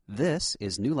This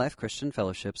is New Life Christian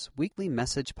Fellowship's weekly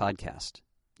message podcast.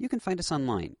 You can find us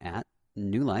online at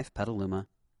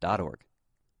newlifepetaluma.org.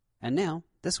 And now,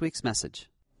 this week's message.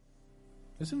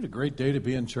 Isn't it a great day to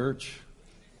be in church?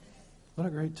 What a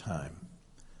great time.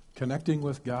 Connecting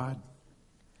with God.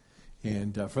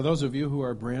 And for those of you who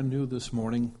are brand new this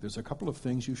morning, there's a couple of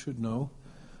things you should know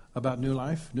about New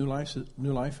Life. New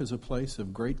Life is a place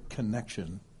of great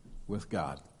connection with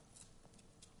God.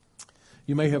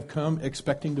 You may have come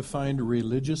expecting to find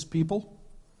religious people.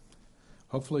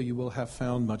 Hopefully you will have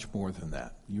found much more than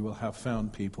that. You will have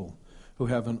found people who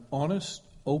have an honest,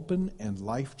 open, and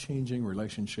life-changing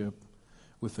relationship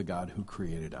with the God who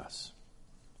created us.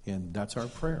 And that's our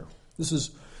prayer. This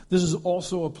is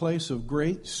also a place of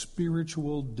great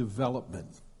spiritual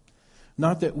development.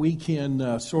 Not that we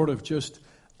can sort of just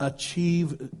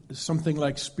achieve something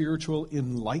like spiritual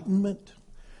enlightenment,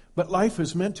 but life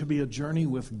is meant to be a journey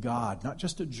with God, not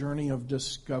just a journey of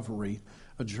discovery,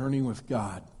 a journey with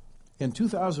God. And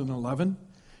 2011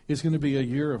 is going to be a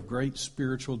year of great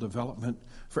spiritual development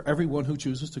for everyone who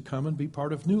chooses to come and be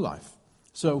part of New Life.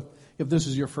 So if this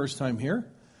is your first time here,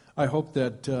 I hope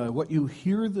that what you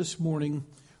hear this morning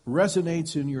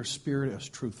resonates in your spirit as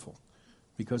truthful,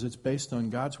 because it's based on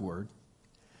God's Word.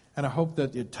 And I hope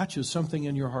that it touches something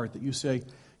in your heart that you say,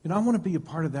 I want to be a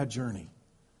part of that journey,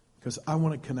 because I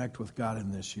want to connect with God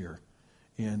in this year.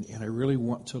 And I really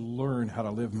want to learn how to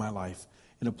live my life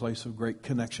in a place of great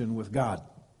connection with God.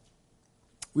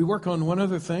 We work on one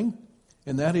other thing,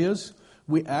 and that is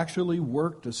we actually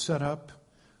work to set up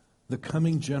the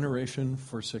coming generation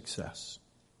for success.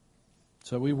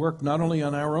 So we work not only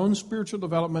on our own spiritual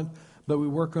development, but we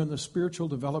work on the spiritual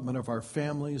development of our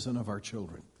families and of our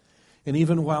children. And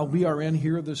even while we are in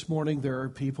here this morning, there are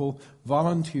people,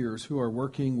 volunteers, who are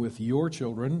working with your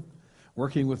children,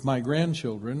 working with my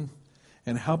grandchildren,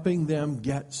 and helping them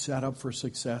get set up for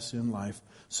success in life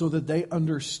so that they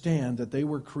understand that they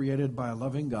were created by a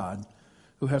loving God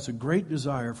who has a great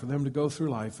desire for them to go through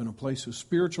life in a place of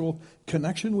spiritual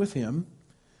connection with Him,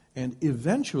 and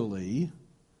eventually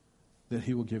that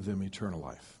He will give them eternal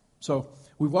life. So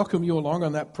we welcome you along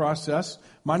on that process.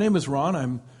 My name is Ron.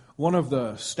 I'm one of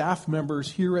the staff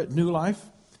members here at New Life,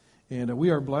 and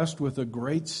we are blessed with a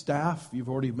great staff. You've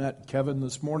already met Kevin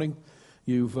this morning.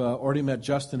 You've already met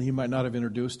Justin. He might not have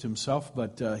introduced himself,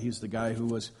 but he's the guy who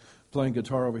was playing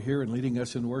guitar over here and leading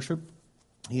us in worship.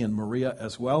 He and Maria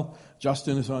as well.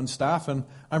 Justin is on staff, and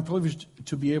I'm privileged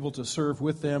to be able to serve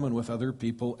with them and with other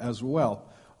people as well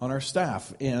on our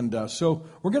staff. And so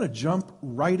we're going to jump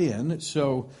right in.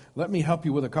 So let me help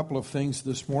you with a couple of things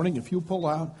this morning. If you pull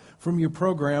out from your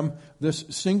program this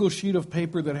single sheet of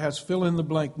paper that has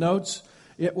fill-in-the-blank notes,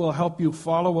 it will help you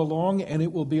follow along, and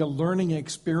it will be a learning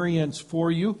experience for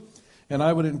you. And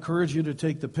I would encourage you to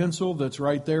take the pencil that's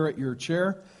right there at your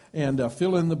chair and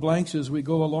fill in the blanks as we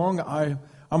go along. I'm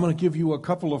going to give you a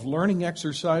couple of learning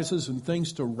exercises and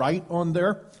things to write on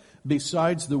there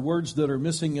besides the words that are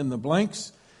missing in the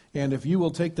blanks. And if you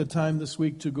will take the time this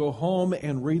week to go home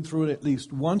and read through it at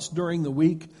least once during the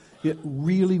week, it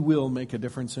really will make a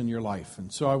difference in your life.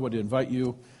 And so I would invite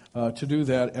you to do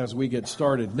that as we get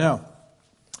started. Now,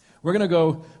 we're going to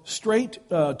go straight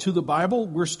to the Bible.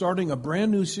 We're starting a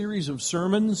brand new series of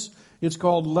sermons. It's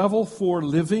called Level 4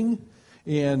 Living.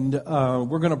 And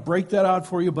we're going to break that out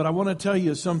for you. But I want to tell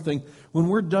you something. When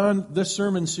we're done, this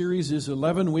sermon series is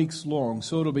 11 weeks long.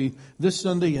 So it'll be this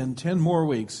Sunday and 10 more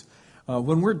weeks.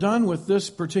 When we're done with this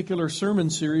particular sermon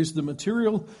series, the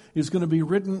material is going to be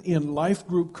written in life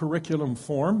group curriculum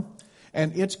form,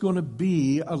 and it's going to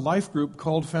be a life group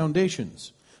called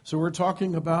Foundations. So we're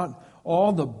talking about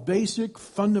all the basic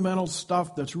fundamental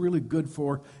stuff that's really good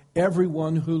for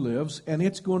everyone who lives, and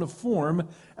it's going to form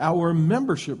our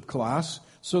membership class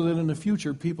so that in the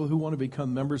future, people who want to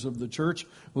become members of the church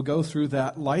will go through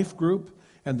that life group,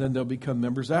 and then they'll become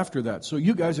members after that. So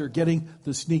you guys are getting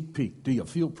the sneak peek. Do you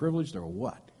feel privileged or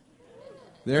what?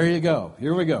 There you go.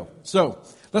 Here we go. So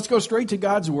let's go straight to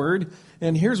God's Word.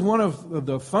 And here's one of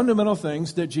the fundamental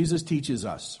things that Jesus teaches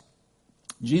us.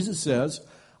 Jesus says,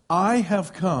 I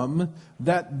have come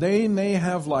that they may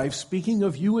have life, speaking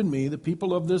of you and me, the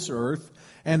people of this earth,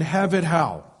 and have it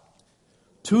how?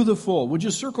 To the full. Would you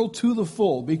circle to the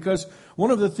full? Because one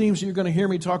of the themes you're going to hear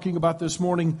me talking about this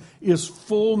morning is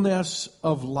fullness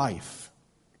of life.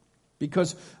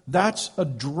 Because that's a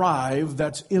drive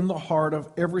that's in the heart of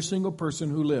every single person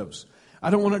who lives.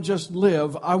 I don't want to just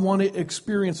live. I want to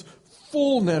experience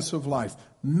fullness of life,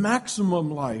 maximum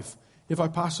life, if I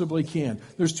possibly can.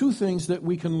 There's two things that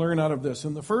we can learn out of this.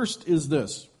 And the first is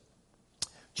this.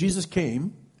 Jesus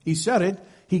came. He said it.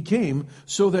 He came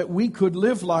so that we could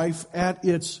live life at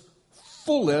its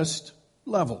fullest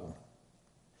level.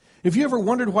 If you ever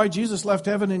wondered why Jesus left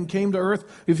heaven and came to earth,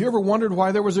 if you ever wondered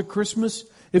why there was a Christmas,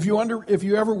 if you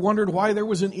ever wondered why there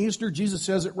was an Easter, Jesus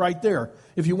says it right there.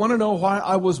 If you want to know why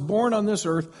I was born on this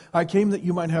earth, I came that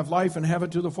you might have life and have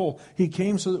it to the full. He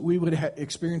came so that we would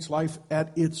experience life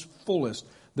at its fullest.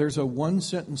 There's a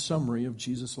one-sentence summary of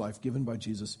Jesus' life given by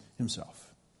Jesus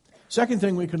himself. Second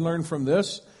thing we can learn from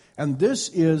this, and this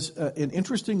is an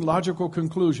interesting logical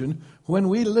conclusion, when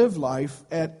we live life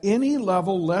at any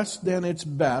level less than its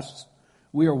best,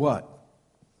 we are what?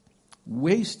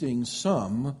 Wasting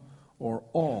some or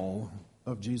all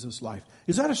of Jesus' life.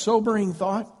 Is that a sobering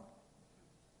thought?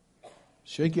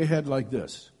 Shake your head like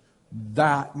this.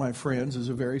 That, my friends, is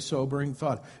a very sobering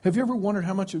thought. Have you ever wondered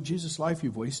how much of Jesus' life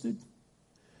you've wasted?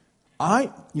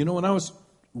 When I was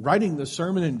writing the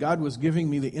sermon and God was giving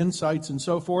me the insights and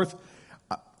so forth,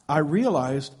 I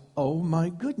realized, oh my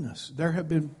goodness, there have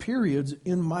been periods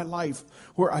in my life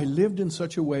where I lived in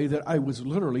such a way that I was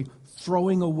literally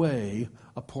throwing away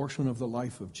a portion of the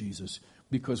life of Jesus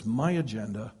because my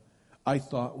agenda, I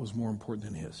thought, was more important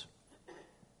than his.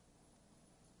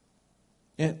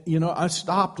 And, I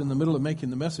stopped in the middle of making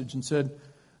the message and said,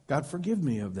 God, forgive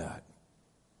me of that.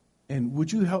 And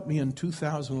would you help me in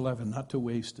 2011 not to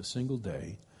waste a single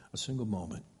day, a single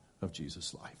moment of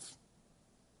Jesus' life?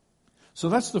 So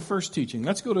that's the first teaching.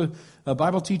 Let's go to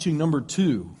Bible teaching number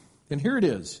 2. And here it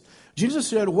is. Jesus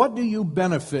said, what do you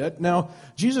benefit? Now,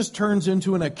 Jesus turns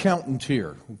into an accountant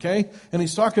here, okay? And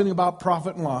he's talking about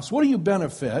profit and loss. What do you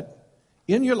benefit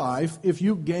in your life if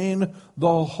you gain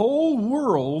the whole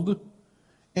world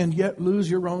and yet lose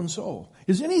your own soul?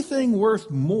 Is anything worth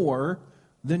more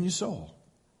than your soul?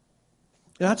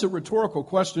 That's a rhetorical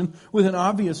question with an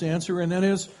obvious answer, and that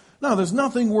is, no, there's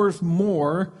nothing worth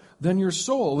more than your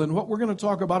soul. And what we're going to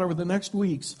talk about over the next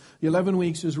weeks, the 11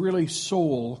 weeks, is really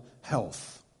soul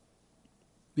health.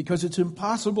 Because it's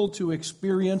impossible to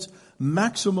experience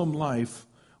maximum life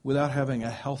without having a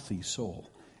healthy soul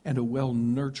and a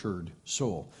well-nurtured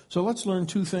soul. So let's learn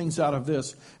 2 things out of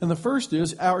this. And the first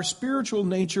is, our spiritual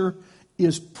nature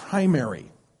is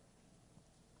primary.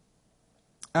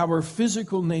 Our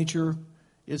physical nature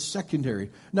is secondary.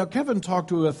 Now, Kevin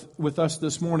talked with us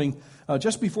this morning,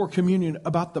 just before communion,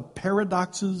 about the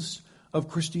paradoxes of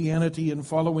Christianity and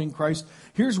following Christ.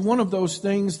 Here's one of those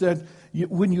things that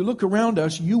when you look around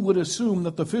us, you would assume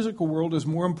that the physical world is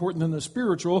more important than the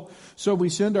spiritual. So we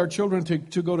send our children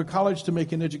to go to college to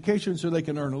make an education so they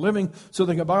can earn a living, so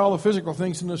they can buy all the physical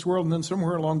things in this world. And then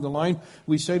somewhere along the line,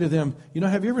 we say to them,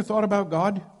 have you ever thought about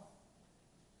God?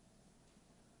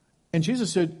 And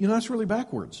Jesus said, that's really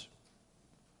backwards.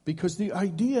 Because the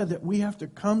idea that we have to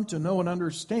come to know and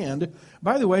understand,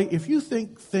 by the way, if you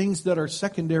think things that are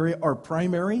secondary are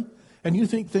primary, and you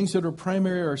think things that are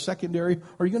primary are secondary,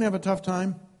 are you going to have a tough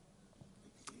time?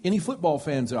 Any football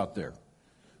fans out there?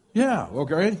 Yeah,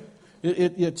 okay.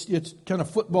 It's kind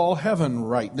of football heaven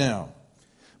right now.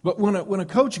 But when a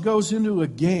coach goes into a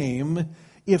game,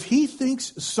 if he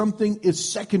thinks something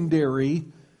is secondary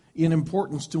in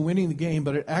importance to winning the game,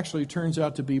 but it actually turns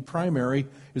out to be primary,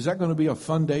 is that going to be a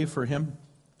fun day for him?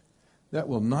 That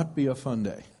will not be a fun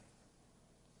day.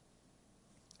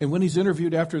 And when he's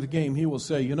interviewed after the game, he will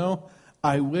say,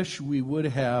 I wish we would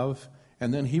have,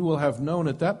 and then he will have known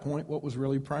at that point what was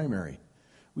really primary.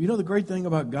 Well, the great thing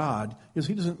about God is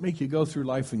he doesn't make you go through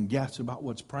life and guess about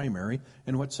what's primary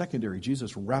and what's secondary.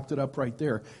 Jesus wrapped it up right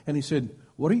there. And he said,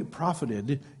 what are you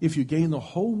profited if you gain the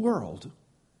whole world,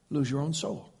 lose your own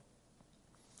soul?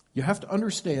 You have to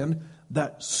understand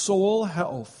that soul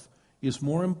health is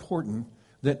more important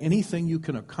than anything you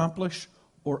can accomplish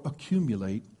or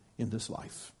accumulate in this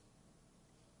life.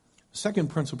 The second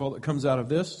principle that comes out of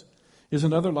this is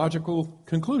another logical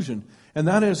conclusion, and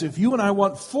that is, if you and I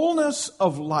want fullness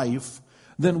of life,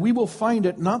 then we will find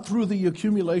it not through the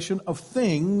accumulation of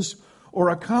things or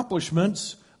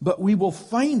accomplishments, but we will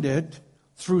find it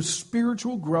through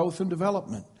spiritual growth and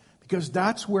development, because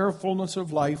that's where fullness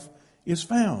of life is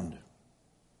found.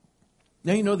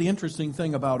 Now, the interesting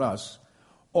thing about us,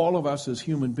 all of us as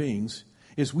human beings,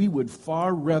 is we would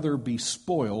far rather be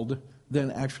spoiled than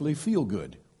actually feel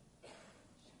good.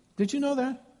 Did you know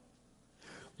that?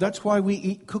 That's why we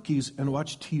eat cookies and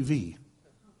watch TV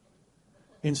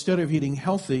instead of eating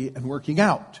healthy and working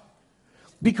out.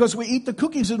 Because we eat the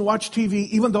cookies and watch TV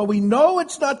even though we know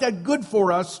it's not that good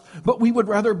for us, but we would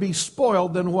rather be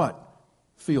spoiled than what?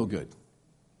 Feel good.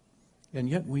 And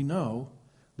yet we know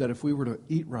that if we were to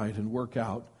eat right and work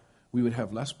out, we would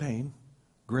have less pain,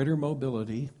 greater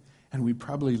mobility, and we'd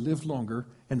probably live longer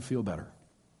and feel better.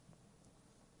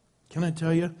 Can I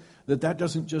tell you that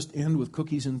doesn't just end with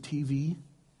cookies and TV?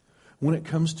 When it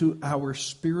comes to our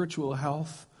spiritual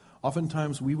health,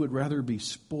 Oftentimes we would rather be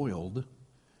spoiled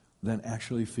than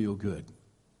actually feel good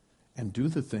and do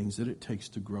the things that it takes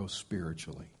to grow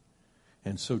spiritually.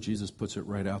 And so Jesus puts it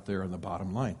right out there on the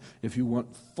bottom line. If you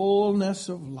want fullness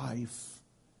of life,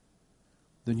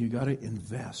 then you got to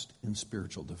invest in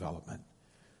spiritual development.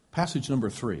 Passage number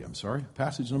 3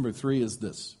 is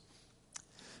this.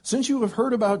 Since you have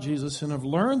heard about Jesus and have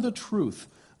learned the truth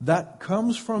that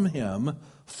comes from him,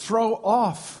 throw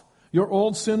off your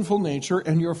old sinful nature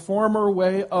and your former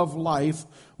way of life,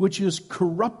 which is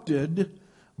corrupted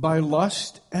by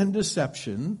lust and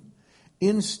deception.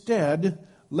 Instead,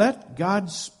 let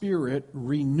God's Spirit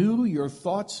renew your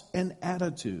thoughts and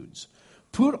attitudes.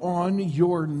 Put on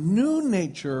your new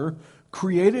nature,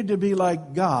 created to be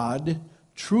like God,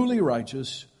 truly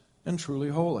righteous and truly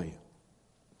holy.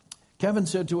 Kevin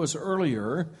said to us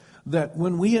earlier that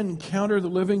when we encounter the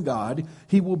living God,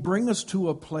 he will bring us to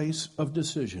a place of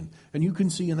decision. And you can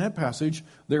see in that passage,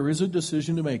 there is a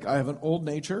decision to make. I have an old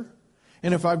nature,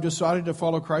 and if I've decided to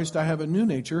follow Christ, I have a new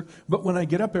nature. But when I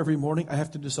get up every morning, I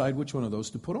have to decide which one of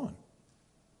those to put on.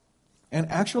 And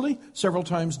actually, several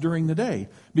times during the day,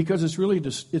 because it's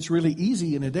really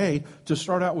easy in a day to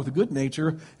start out with a good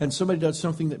nature, and somebody does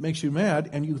something that makes you mad,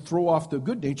 and you throw off the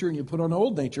good nature and you put on the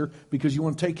old nature because you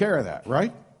want to take care of that,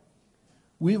 right?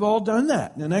 We've all done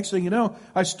that. And the next thing you know,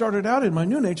 I started out in my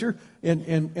new nature,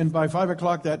 and by 5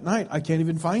 o'clock that night, I can't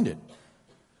even find it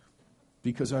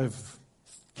because I've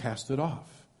cast it off.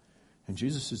 And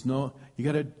Jesus says, no, you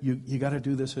got to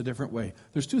do this a different way.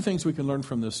 There's 2 things we can learn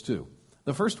from this too.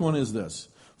 The first one is this.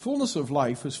 Fullness of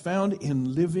life is found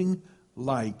in living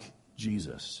like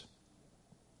Jesus.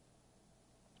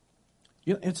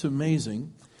 You know, it's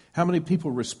amazing how many people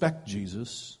respect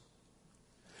Jesus.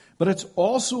 But it's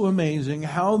also amazing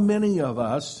how many of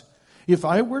us, if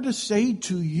I were to say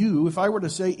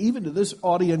even to this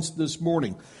audience this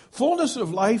morning, fullness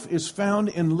of life is found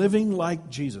in living like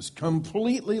Jesus,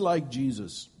 completely like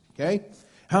Jesus. Okay?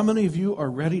 How many of you are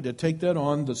ready to take that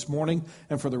on this morning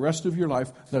and for the rest of your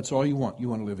life? That's all you want. You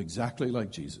want to live exactly like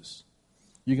Jesus.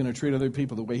 You're going to treat other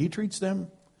people the way he treats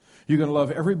them. You're going to love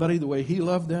everybody the way he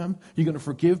loved them. You're going to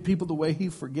forgive people the way he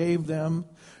forgave them.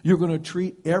 You're going to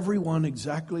treat everyone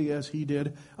exactly as he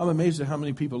did. I'm amazed at how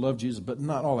many people love Jesus, but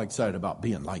not all excited about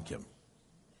being like him.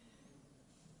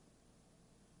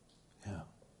 Yeah.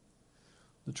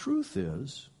 The truth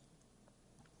is,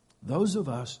 those of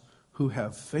us who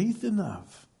have faith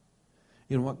enough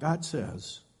in what God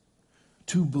says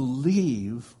to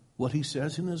believe what he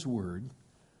says in his word,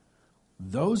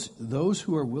 those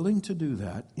who are willing to do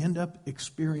that end up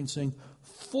experiencing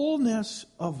fullness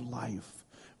of life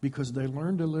because they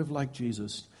learn to live like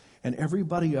Jesus. And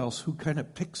everybody else who kind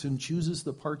of picks and chooses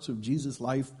the parts of Jesus'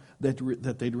 life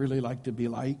that they'd really like to be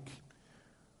like,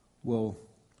 well,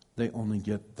 they only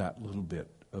get that little bit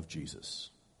of Jesus.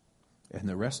 And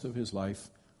the rest of his life,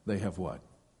 they have what?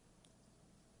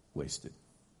 Wasted.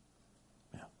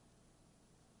 Yeah.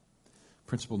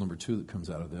 Principle number 2 that comes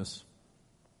out of this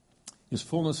is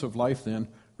fullness of life then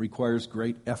requires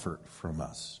great effort from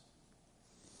us.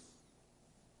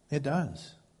 It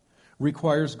does.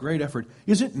 Requires great effort.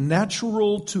 Is it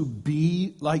natural to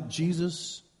be like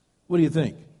Jesus? What do you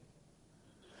think?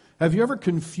 Have you ever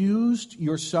confused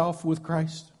yourself with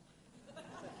Christ?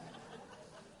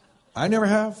 I never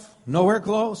have. Nowhere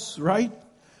close, right?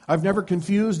 I've never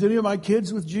confused any of my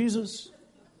kids with Jesus.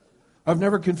 I've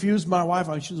never confused my wife.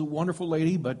 She's a wonderful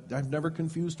lady, but I've never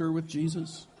confused her with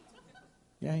Jesus.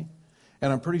 Okay?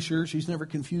 And I'm pretty sure she's never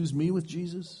confused me with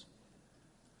Jesus.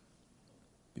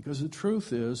 Because the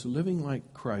truth is, living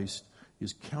like Christ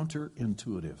is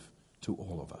counterintuitive to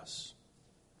all of us.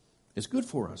 It's good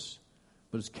for us,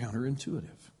 but it's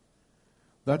counterintuitive.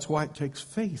 That's why it takes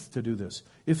faith to do this.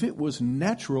 If it was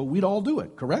natural, we'd all do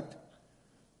it, correct?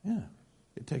 Yeah,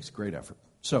 it takes great effort.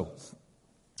 So,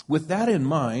 with that in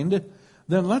mind,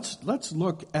 then let's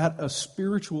look at a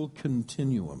spiritual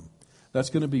continuum. That's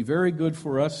going to be very good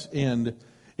for us, and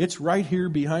it's right here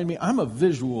behind me. I'm a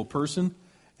visual person,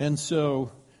 and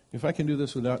so if I can do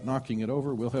this without knocking it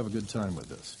over, we'll have a good time with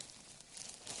this.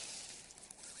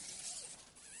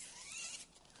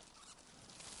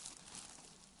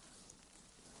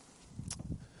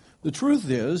 The truth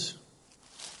is,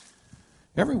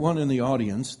 everyone in the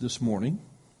audience this morning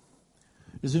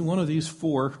is in one of these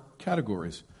 4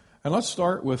 categories. And let's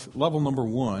start with level number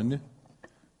 1,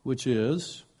 which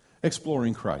is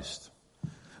exploring Christ.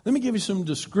 Let me give you some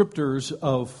descriptors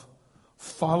of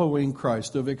following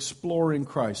Christ, of exploring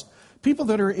Christ. People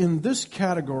that are in this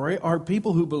category are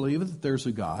people who believe that there's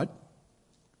a God.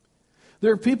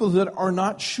 There are people that are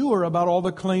not sure about all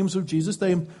the claims of Jesus.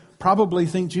 They probably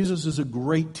think Jesus is a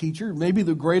great teacher, maybe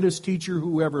the greatest teacher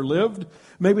who ever lived,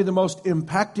 maybe the most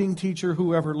impacting teacher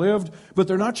who ever lived, but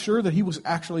they're not sure that he was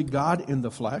actually God in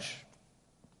the flesh.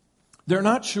 They're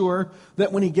not sure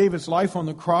that when he gave his life on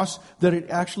the cross that it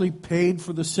actually paid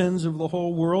for the sins of the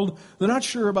whole world. They're not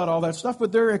sure about all that stuff,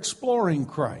 but they're exploring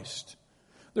Christ.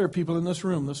 There are people in this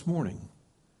room this morning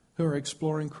who are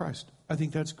exploring Christ. I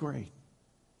think that's great.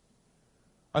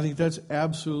 I think that's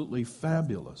absolutely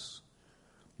fabulous.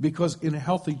 Because in a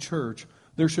healthy church,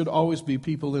 there should always be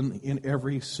people in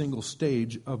every single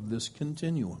stage of this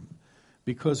continuum.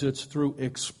 Because it's through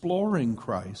exploring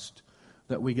Christ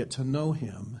that we get to know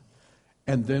him,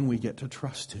 and then we get to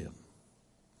trust him.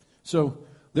 So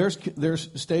there's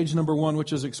stage number one,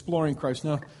 which is exploring Christ.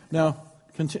 Now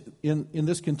in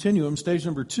this continuum, stage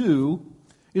number two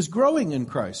is growing in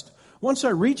Christ. Once I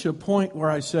reach a point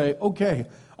where I say, okay,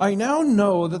 I now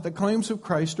know that the claims of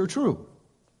Christ are true.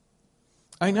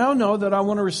 I now know that I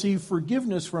want to receive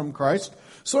forgiveness from Christ,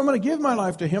 so I'm going to give my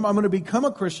life to him. I'm going to become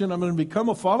a Christian. I'm going to become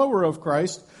a follower of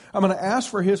Christ. I'm going to ask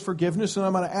for his forgiveness, and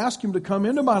I'm going to ask him to come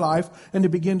into my life and to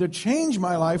begin to change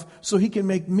my life so he can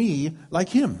make me like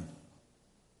him.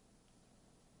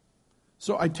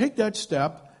 So I take that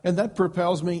step, and that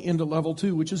propels me into level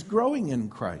two, which is growing in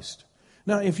Christ.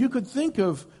 Now, if you could think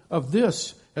of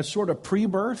this as sort of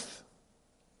pre-birth,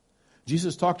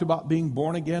 Jesus talked about being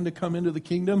born again to come into the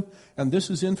kingdom, and this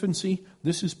is infancy,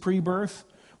 this is pre-birth.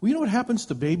 Well, you know what happens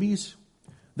to babies?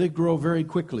 They grow very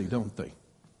quickly, don't they?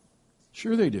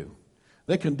 Sure they do.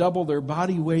 They can double their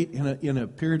body weight in a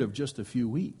period of just a few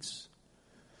weeks.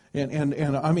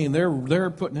 And I mean, they're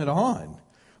putting it on.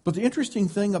 But the interesting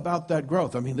thing about that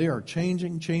growth, I mean, they are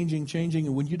changing.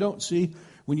 And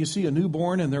when you see a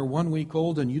newborn and they're 1 week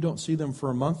old and you don't see them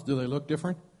for a month, do they look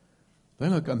different? They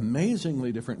look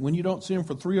amazingly different. When you don't see them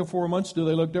for 3 or 4 months, do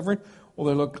they look different? Well,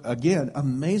 they look, again,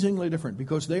 amazingly different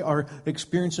because they are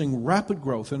experiencing rapid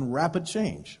growth and rapid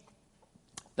change.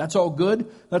 That's all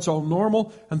good, that's all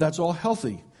normal, and that's all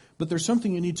healthy. But there's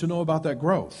something you need to know about that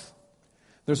growth.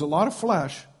 There's a lot of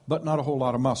flesh, but not a whole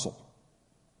lot of muscle.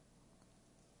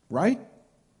 Right?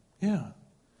 Yeah.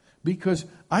 Because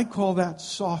I call that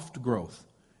soft growth.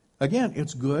 Again,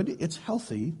 it's good, it's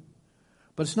healthy,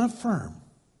 but it's not firm.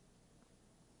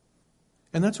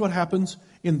 And that's what happens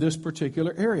in this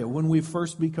particular area. When we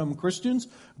first become Christians,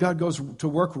 God goes to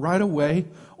work right away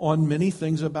on many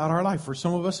things about our life. For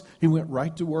some of us, he went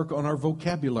right to work on our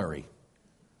vocabulary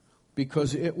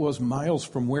because it was miles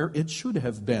from where it should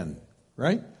have been,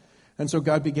 right? And so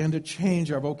God began to change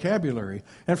our vocabulary.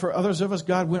 And for others of us,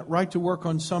 God went right to work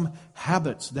on some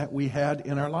habits that we had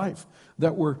in our life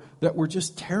that were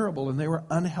just terrible and they were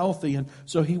unhealthy. And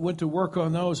so he went to work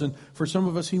on those. And for some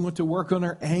of us, he went to work on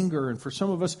our anger. And for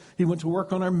some of us, he went to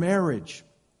work on our marriage.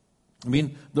 I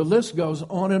mean, the list goes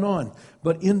on and on.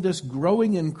 But in this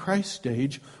growing in Christ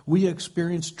stage, we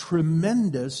experience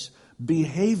tremendous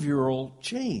behavioral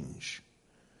change.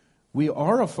 We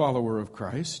are a follower of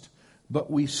Christ, but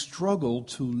we struggle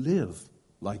to live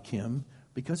like him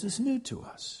because it's new to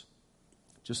us.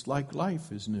 Just like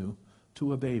life is new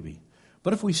to a baby.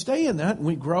 But if we stay in that and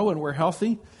we grow and we're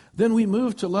healthy, then we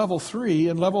move to level 3.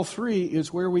 And level 3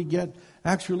 is where we get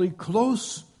actually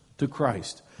close to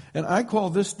Christ. And I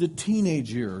call this the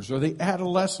teenage years or the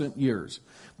adolescent years.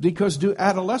 Because do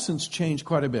adolescents change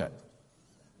quite a bit?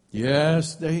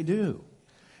 Yes, they do.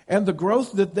 And the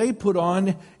growth that they put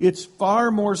on, it's far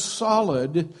more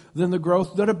solid than the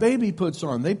growth that a baby puts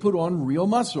on. They put on real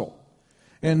muscle.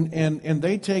 And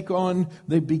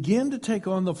they begin to take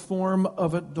on the form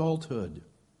of adulthood.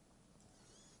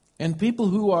 And people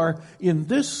who are in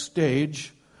this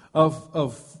stage of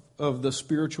the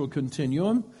spiritual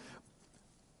continuum,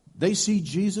 they see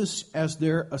Jesus as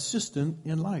their assistant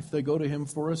in life. They go to him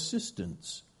for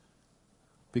assistance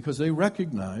because they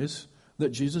recognize that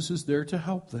Jesus is there to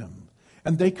help them.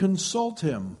 And they consult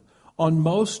him on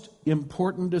most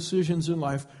important decisions in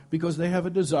life because they have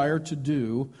a desire to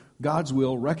do God's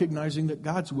will, recognizing that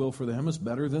God's will for them is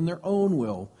better than their own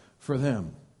will for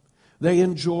them. They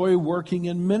enjoy working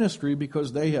in ministry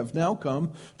because they have now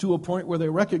come to a point where they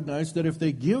recognize that if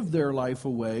they give their life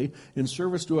away in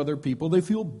service to other people, they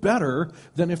feel better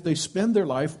than if they spend their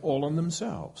life all on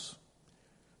themselves.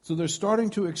 So they're starting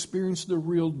to experience the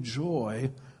real joy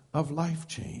of life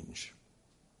change.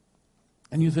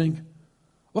 And you think,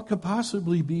 what could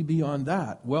possibly be beyond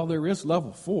that? Well, there is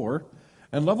level 4,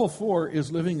 and level 4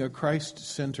 is living a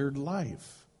Christ-centered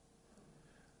life.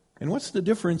 And what's the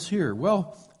difference here?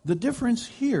 Well, the difference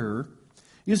here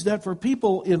is that for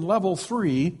people in level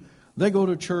 3, they go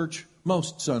to church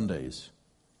most Sundays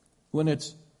when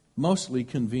it's mostly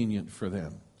convenient for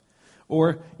them.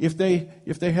 Or if they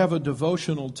have a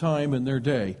devotional time in their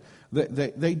day,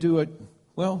 they do it,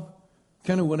 well,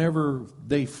 kind of whenever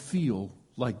they feel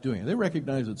like doing it. They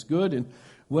recognize it's good, and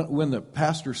when the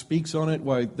pastor speaks on it,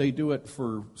 why they do it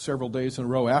for several days in a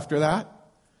row after that.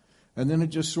 And then it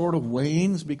just sort of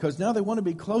wanes because now they want to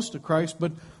be close to Christ,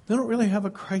 but they don't really have a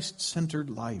Christ-centered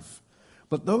life.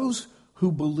 But those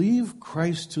who believe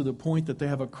Christ to the point that they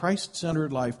have a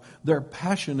Christ-centered life, they're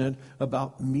passionate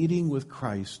about meeting with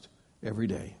Christ every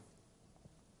day.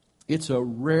 It's a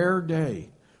rare day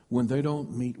when they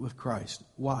don't meet with Christ.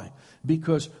 Why?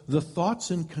 Because the thoughts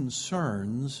and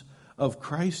concerns of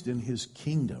Christ and His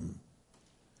kingdom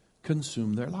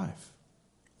consume their life.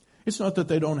 It's not that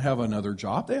they don't have another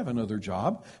job. They have another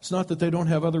job. It's not that they don't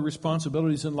have other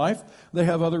responsibilities in life. They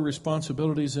have other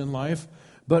responsibilities in life.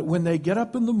 But when they get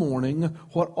up in the morning,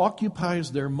 what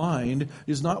occupies their mind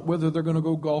is not whether they're going to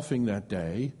go golfing that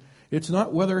day. It's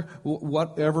not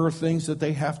whatever things that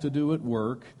they have to do at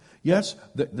work. Yes,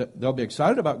 they'll be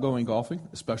excited about going golfing,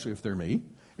 especially if they're me.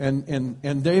 And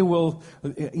they will,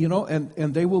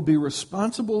 and they will be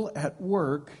responsible at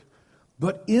work.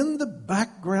 But in the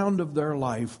background of their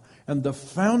life and the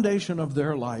foundation of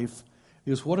their life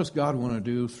is, what does God want to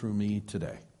do through me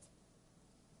today?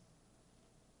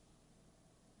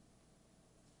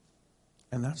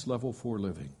 And that's level 4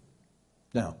 living.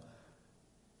 Now,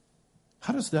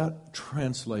 how does that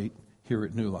translate here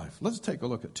at New Life? Let's take a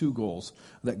look at 2 goals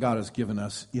that God has given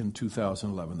us in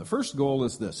 2011. The first goal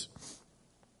is this.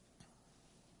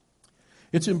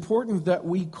 It's important that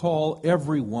we call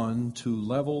everyone to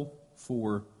level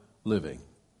 4 living.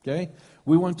 Okay?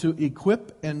 We want to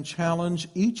equip and challenge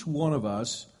each one of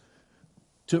us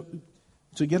to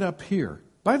get up here.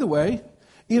 By the way,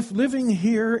 if living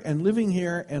here and living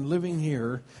here and living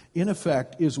here, in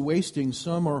effect, is wasting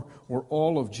some or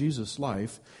all of Jesus'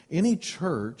 life, any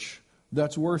church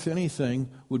that's worth anything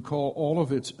would call all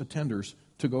of its attenders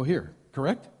to go here.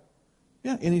 Correct?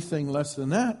 Yeah, anything less than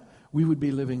that, we would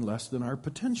be living less than our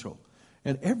potential.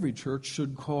 And every church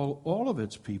should call all of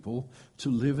its people to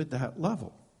live at that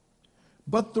level.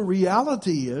 But the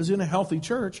reality is, in a healthy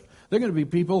church, there are going to be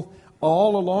people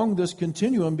all along this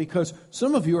continuum, because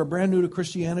some of you are brand new to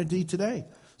Christianity today.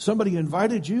 Somebody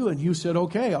invited you and you said,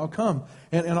 okay, I'll come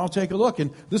and I'll take a look.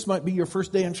 And this might be your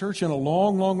first day in church in a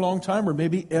long, long, long time, or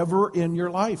maybe ever in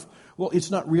your life. Well, it's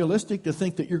not realistic to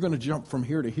think that you're going to jump from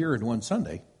here to here in one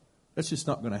Sunday. That's just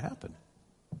not going to happen.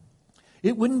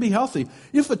 It wouldn't be healthy.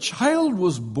 If a child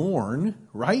was born,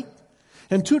 right,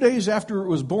 and 2 days after it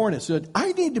was born, it said,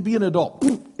 I need to be an adult,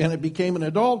 and it became an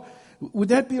adult, would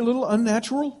that be a little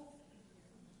unnatural?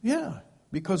 Yeah,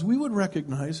 because we would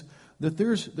recognize that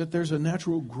there's a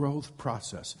natural growth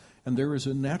process, and there is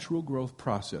a natural growth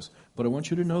process. But I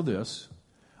want you to know this,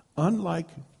 unlike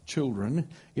children,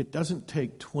 it doesn't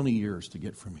take 20 years to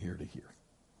get from here to here.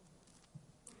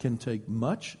 It can take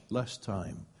much less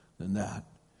time than that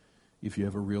if you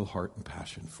have a real heart and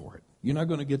passion for it. You're not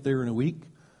going to get there in a week.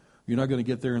 You're not going to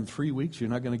get there in 3 weeks. You're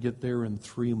not going to get there in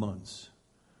 3 months.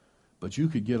 But you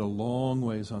could get a long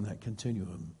ways on that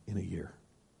continuum in a year.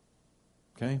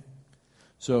 Okay?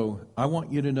 So I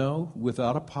want you to know,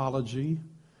 without apology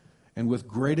and with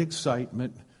great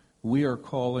excitement, we are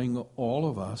calling all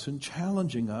of us and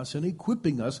challenging us and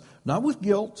equipping us, not with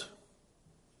guilt,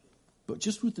 but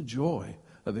just with the joy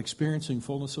of experiencing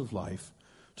fullness of life,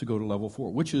 to go to level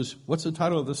 4, which is, what's the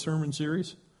title of the sermon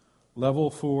series? Level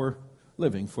 4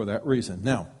 living, for that reason.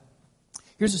 Now,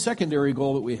 here's a secondary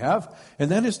goal that we have,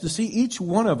 and that is to see each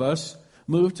one of us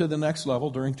move to the next level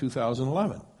during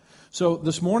 2011. So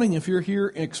this morning, if you're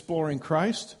here exploring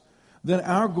Christ, then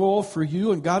our goal for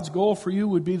you and God's goal for you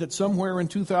would be that somewhere in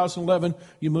 2011,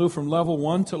 you move from level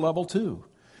 1 to level 2.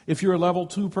 If you're a level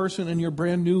 2 person and you're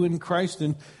brand new in Christ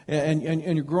and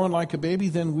you're growing like a baby,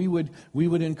 then we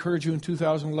would encourage you in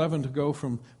 2011 to go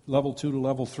from level 2 to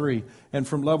level 3, and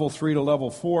from level 3 to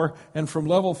level 4, and from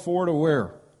level 4 to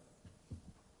where?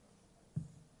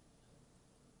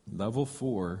 Level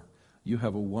 4, you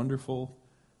have a wonderful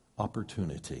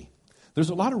opportunity.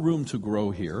 There's a lot of room to grow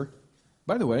here.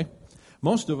 By the way,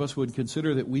 most of us would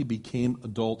consider that we became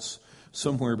adults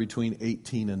somewhere between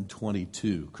 18 and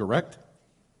 22, correct?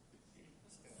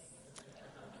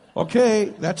 Okay,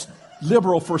 that's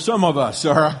liberal for some of us,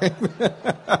 all right?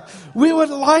 We would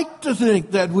like to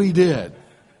think that we did.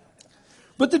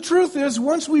 But the truth is,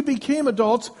 once we became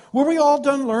adults, were we all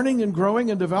done learning and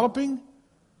growing and developing?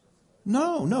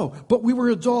 No. But we were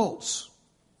adults.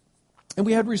 And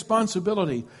we had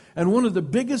responsibility. And one of the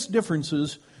biggest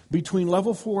differences between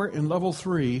level 4 and level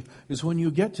 3 is when you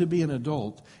get to be an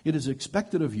adult, it is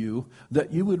expected of you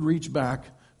that you would reach back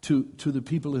to the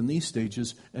people in these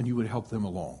stages and you would help them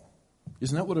along.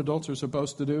 Isn't that what adults are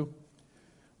supposed to do?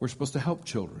 We're supposed to help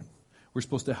children. We're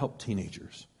supposed to help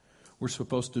teenagers. We're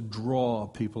supposed to draw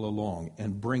people along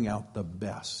and bring out the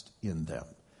best in them.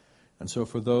 And so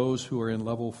for those who are in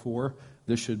level 4,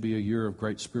 this should be a year of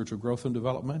great spiritual growth and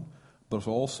development, but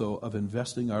also of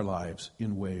investing our lives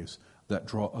in ways that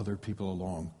draw other people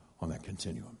along on that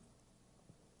continuum.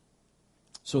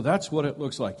 So that's what it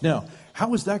looks like. Now,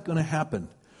 how is that going to happen?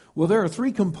 Well, there are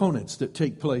 3 components that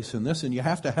take place in this, and you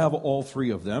have to have all 3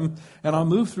 of them. And I'll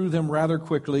move through them rather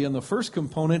quickly. And the first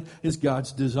component is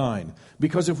God's design.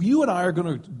 Because if you and I are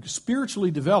going to spiritually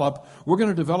develop, we're going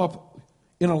to develop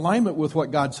in alignment with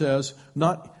what God says,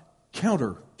 not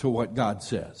counter to what God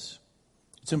says.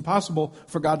 It's impossible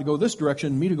for God to go this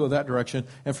direction, me to go that direction,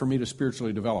 and for me to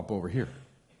spiritually develop over here.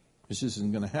 This just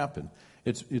isn't going to happen.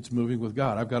 It's moving with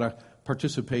God. I've got to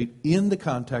participate in the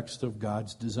context of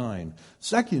God's design.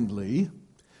 Secondly,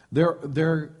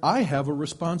 I have a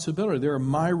responsibility. There are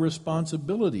my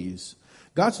responsibilities.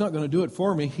 God's not going to do it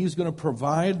for me. He's going to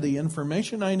provide the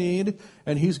information I need,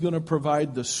 and He's going to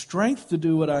provide the strength to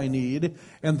do what I need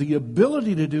and the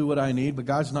ability to do what I need, but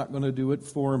God's not going to do it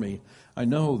for me. I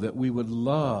know that we would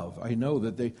love,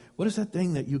 what is that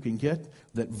thing that you can get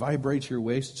that vibrates your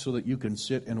waist so that you can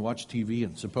sit and watch TV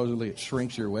and supposedly it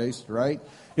shrinks your waist, right?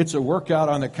 It's a workout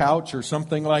on the couch or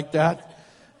something like that.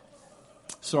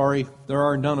 Sorry, there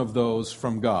are none of those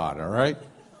from God, all right?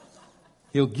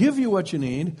 He'll give you what you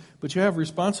need, but you have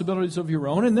responsibilities of your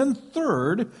own. And then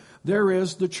third, there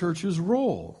is the church's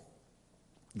role.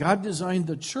 God designed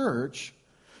the church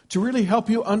to really help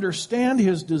you understand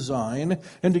His design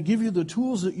and to give you the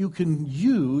tools that you can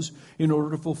use in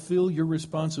order to fulfill your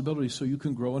responsibilities so you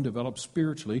can grow and develop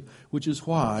spiritually, which is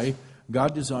why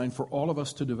God designed for all of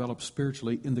us to develop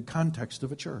spiritually in the context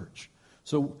of a church.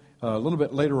 So a little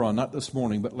bit later on, not this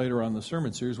morning, but later on in the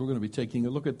sermon series, we're going to be taking a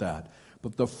look at that.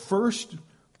 But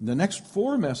the next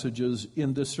 4 messages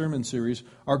in this sermon series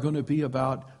are going to be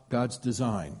about God's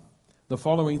design. The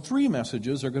following 3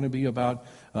 messages are going to be about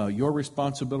your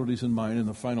responsibilities and mine, and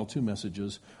the final 2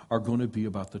 messages are going to be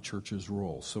about the church's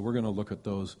role. So we're going to look at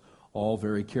those all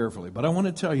very carefully. But I want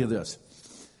to tell you this.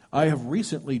 I have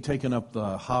recently taken up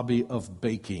the hobby of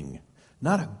baking.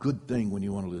 Not a good thing when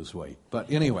you want to lose weight.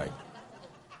 But anyway,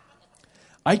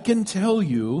 I can tell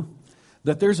you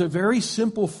that there's a very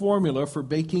simple formula for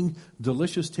baking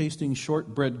delicious tasting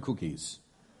shortbread cookies.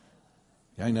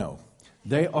 I know.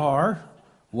 They are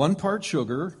 1 part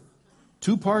sugar,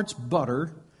 2 parts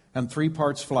butter, and 3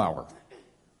 parts flour.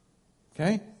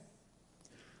 Okay?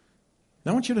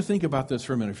 Now I want you to think about this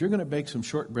for a minute. If you're going to bake some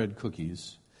shortbread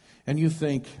cookies, and you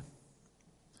think,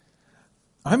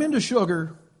 I'm into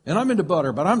sugar, and I'm into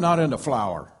butter, but I'm not into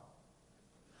flour.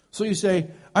 So you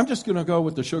say, I'm just going to go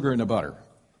with the sugar and the butter.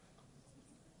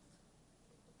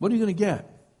 What are you going to get?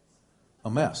 A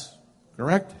mess,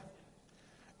 correct?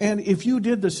 And if you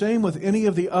did the same with any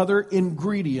of the other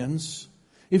ingredients,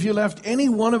 if you left any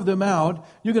one of them out,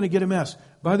 you're going to get a mess.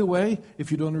 By the way,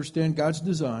 if you don't understand God's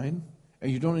design,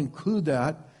 and you don't include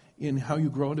that in how you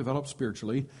grow and develop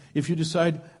spiritually, if you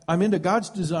decide, I'm into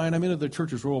God's design, I'm into the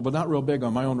church's role, but not real big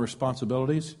on my own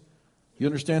responsibilities, you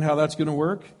understand how that's going to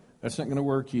work? That's not going to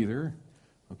work either.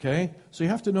 Okay? So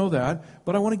you have to know that.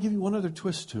 But I want to give you one other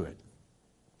twist to it.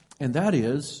 And that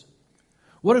is,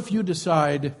 what if you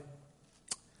decide,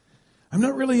 I'm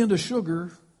not really into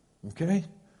sugar, okay?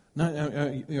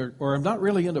 Or I'm not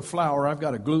really into flour, I've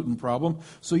got a gluten problem.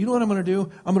 So you know what I'm going to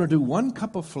do? I'm going to do 1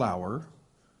 cup of flour,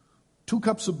 2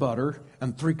 cups of butter,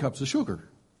 and 3 cups of sugar.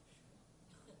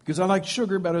 Because I like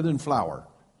sugar better than flour.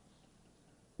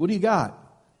 What do you got?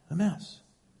 A mess.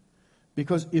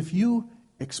 Because if you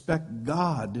expect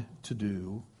God to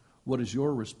do what is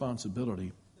your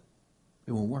responsibility,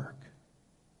 it won't work.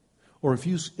 Or if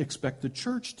you expect the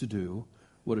church to do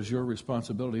what is your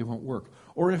responsibility, it won't work.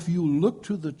 Or if you look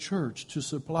to the church to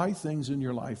supply things in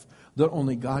your life that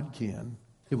only God can,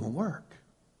 it won't work.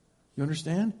 You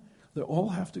understand? They all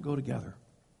have to go together.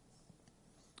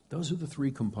 Those are the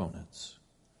 3 components.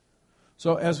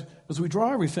 So as we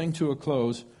draw everything to a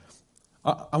close,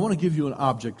 I want to give you an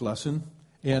object lesson,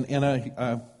 and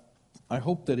I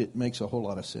hope that it makes a whole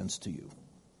lot of sense to you.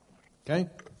 Okay?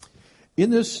 In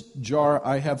this jar,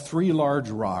 I have 3 large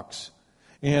rocks,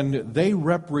 and they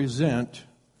represent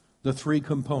the 3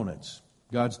 components.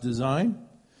 God's design,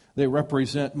 they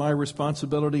represent my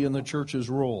responsibility in the church's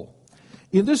role.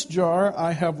 In this jar,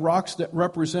 I have rocks that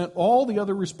represent all the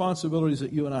other responsibilities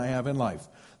that you and I have in life.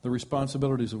 The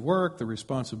responsibilities of work, the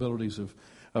responsibilities of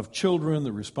of children,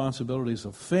 the responsibilities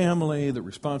of family, the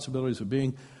responsibilities of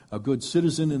being a good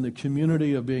citizen in the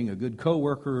community, of being a good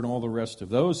coworker, and all the rest of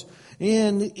those.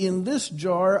 And in this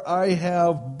jar, I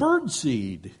have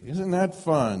birdseed. Isn't that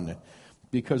fun?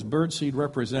 Because birdseed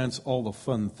represents all the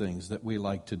fun things that we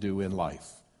like to do in life.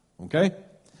 Okay?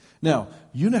 Now,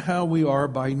 you know how we are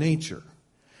by nature.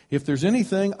 If there's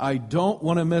anything I don't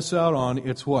want to miss out on,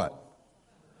 it's what?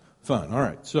 Fun. All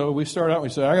right. So we start out and we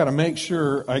say, I got to make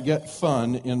sure I get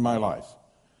fun in my life.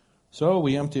 So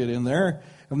we empty it in there.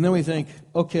 And then we think,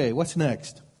 okay, what's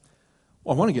next?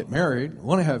 Well, I want to get married. I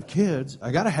want to have kids.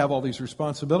 I got to have all these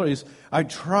responsibilities. I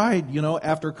tried,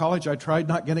 after college, I tried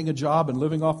not getting a job and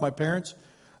living off my parents.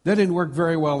 That didn't work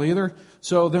very well either.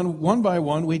 So then one by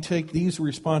one, we take these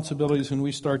responsibilities and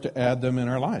we start to add them in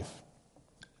our life.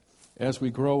 As we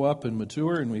grow up and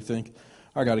mature and we think,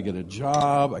 I got to get a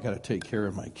job. I got to take care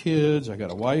of my kids. I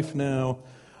got a wife now.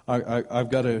 I've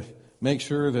got to make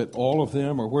sure that all of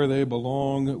them are where they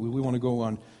belong. We want to go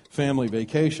on family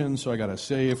vacations, so I got to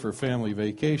save for family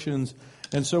vacations.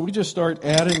 And so we just start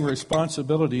adding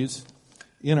responsibilities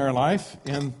in our life.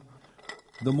 And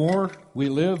the more we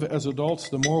live as adults,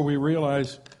 the more we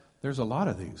realize there's a lot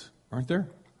of these, aren't there?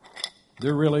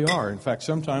 There really are. In fact,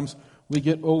 sometimes we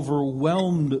get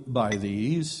overwhelmed by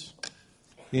these.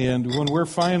 And when we're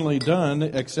finally done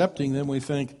accepting them, we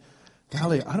think,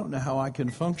 golly, I don't know how I can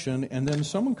function. And then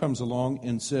someone comes along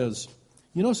and says,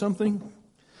 you know something?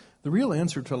 The real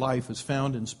answer to life is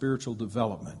found in spiritual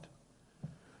development.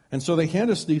 And so they hand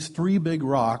us these 3 big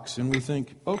rocks, and we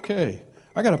think, okay,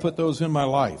 I got to put those in my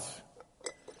life.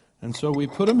 And so we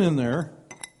put them in there,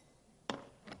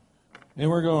 and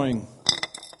we're going,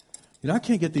 I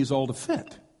can't get these all to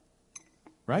fit,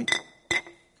 right?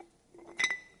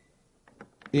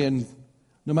 And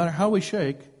no matter how we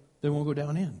shake, they won't go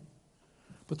down in.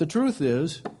 But the truth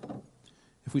is,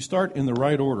 if we start in the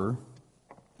right order,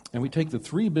 and we take the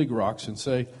 3 big rocks and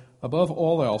say, above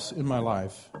all else in my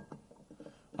life,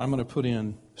 I'm going to put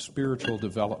in spiritual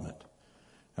development.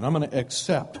 And I'm going to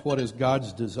accept what is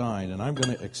God's design, and I'm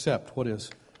going to accept what is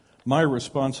my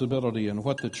responsibility and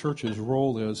what the church's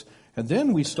role is. And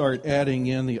then we start adding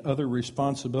in the other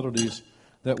responsibilities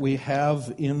that we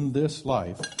have in this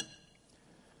life.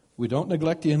 We don't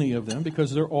neglect any of them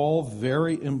because they're all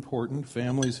very important.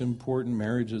 Family's important,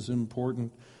 marriage is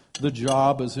important, the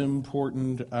job is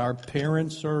important, our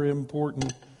parents are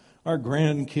important, our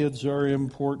grandkids are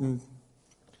important,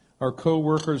 our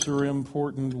co-workers are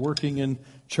important, working in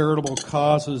charitable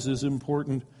causes is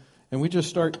important, and we just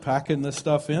start packing this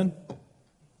stuff in.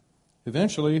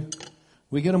 Eventually,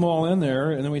 we get them all in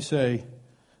there, and then we say,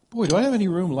 boy, do I have any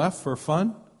room left for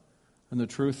fun? And the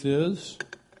truth is,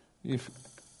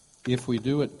 if we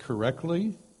do it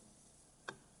correctly,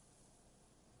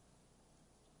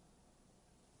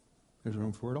 there's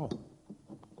room for it all.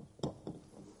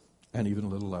 And even a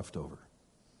little left over.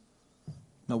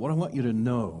 Now, what I want you to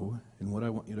know and what I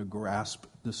want you to grasp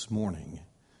this morning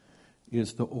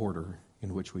is the order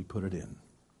in which we put it in.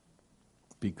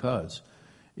 Because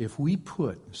if we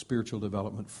put spiritual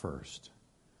development first,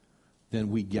 then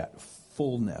we get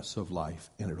fullness of life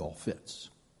and it all fits.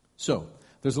 So,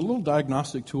 there's a little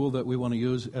diagnostic tool that we want to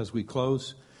use as we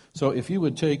close. So if you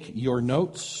would take your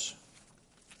notes,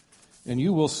 and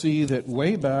you will see that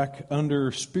way back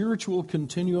under spiritual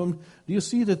continuum, do you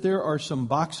see that there are some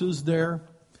boxes there?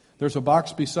 There's a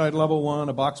box beside level 1,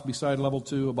 a box beside level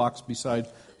 2, a box beside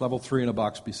level 3, and a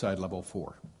box beside level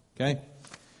 4. Okay?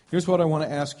 Here's what I want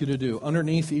to ask you to do.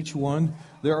 Underneath each one,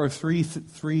 there are three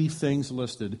things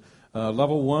listed.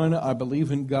 Level 1, I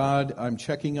believe in God. I'm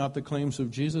checking out the claims of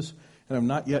Jesus, and I'm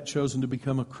not yet chosen to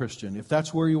become a Christian. If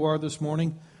that's where you are this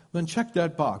morning, then check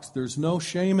that box. There's no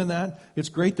shame in that. It's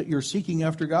great that you're seeking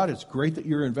after God. It's great that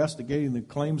you're investigating the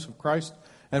claims of Christ,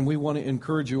 and we want to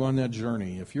encourage you on that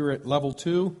journey. If you're at level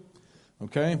 2,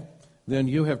 okay, then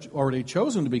you have already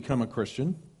chosen to become a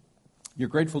Christian. You're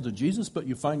grateful to Jesus, but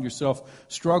you find yourself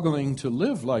struggling to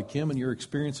live like Him, and you're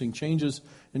experiencing changes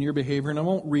in your behavior. And I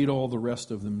won't read all the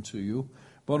rest of them to you,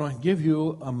 but I'll give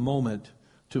you a moment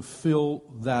to fill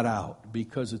that out,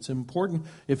 because it's important.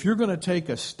 If you're going to take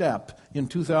a step in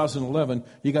 2011,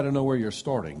 you got to know where you're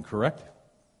starting, correct?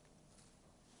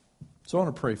 So I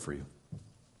want to pray for you.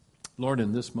 Lord,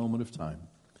 in this moment of time,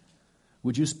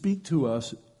 would you speak to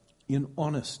us in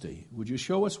honesty? Would you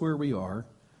show us where we are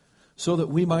so that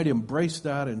we might embrace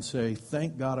that and say,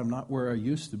 thank God I'm not where I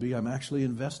used to be. I'm actually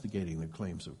investigating the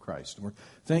claims of Christ. Or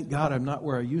thank God I'm not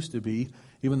where I used to be.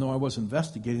 Even though I was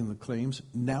investigating the claims,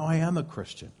 now I am a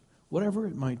Christian. Whatever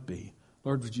it might be,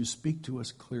 Lord, would you speak to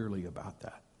us clearly about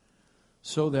that?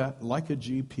 So that, like a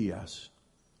GPS,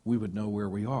 we would know where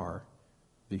we are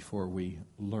before we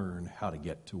learn how to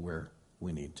get to where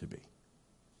we need to be.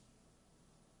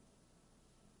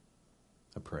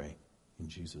 I pray in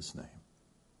Jesus' name.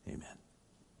 Amen.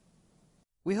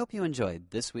 We hope you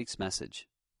enjoyed this week's message.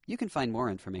 You can find more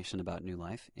information about New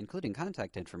Life, including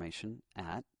contact information,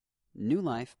 at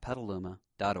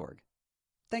newlifepetaluma.org.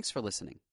 Thanks for listening.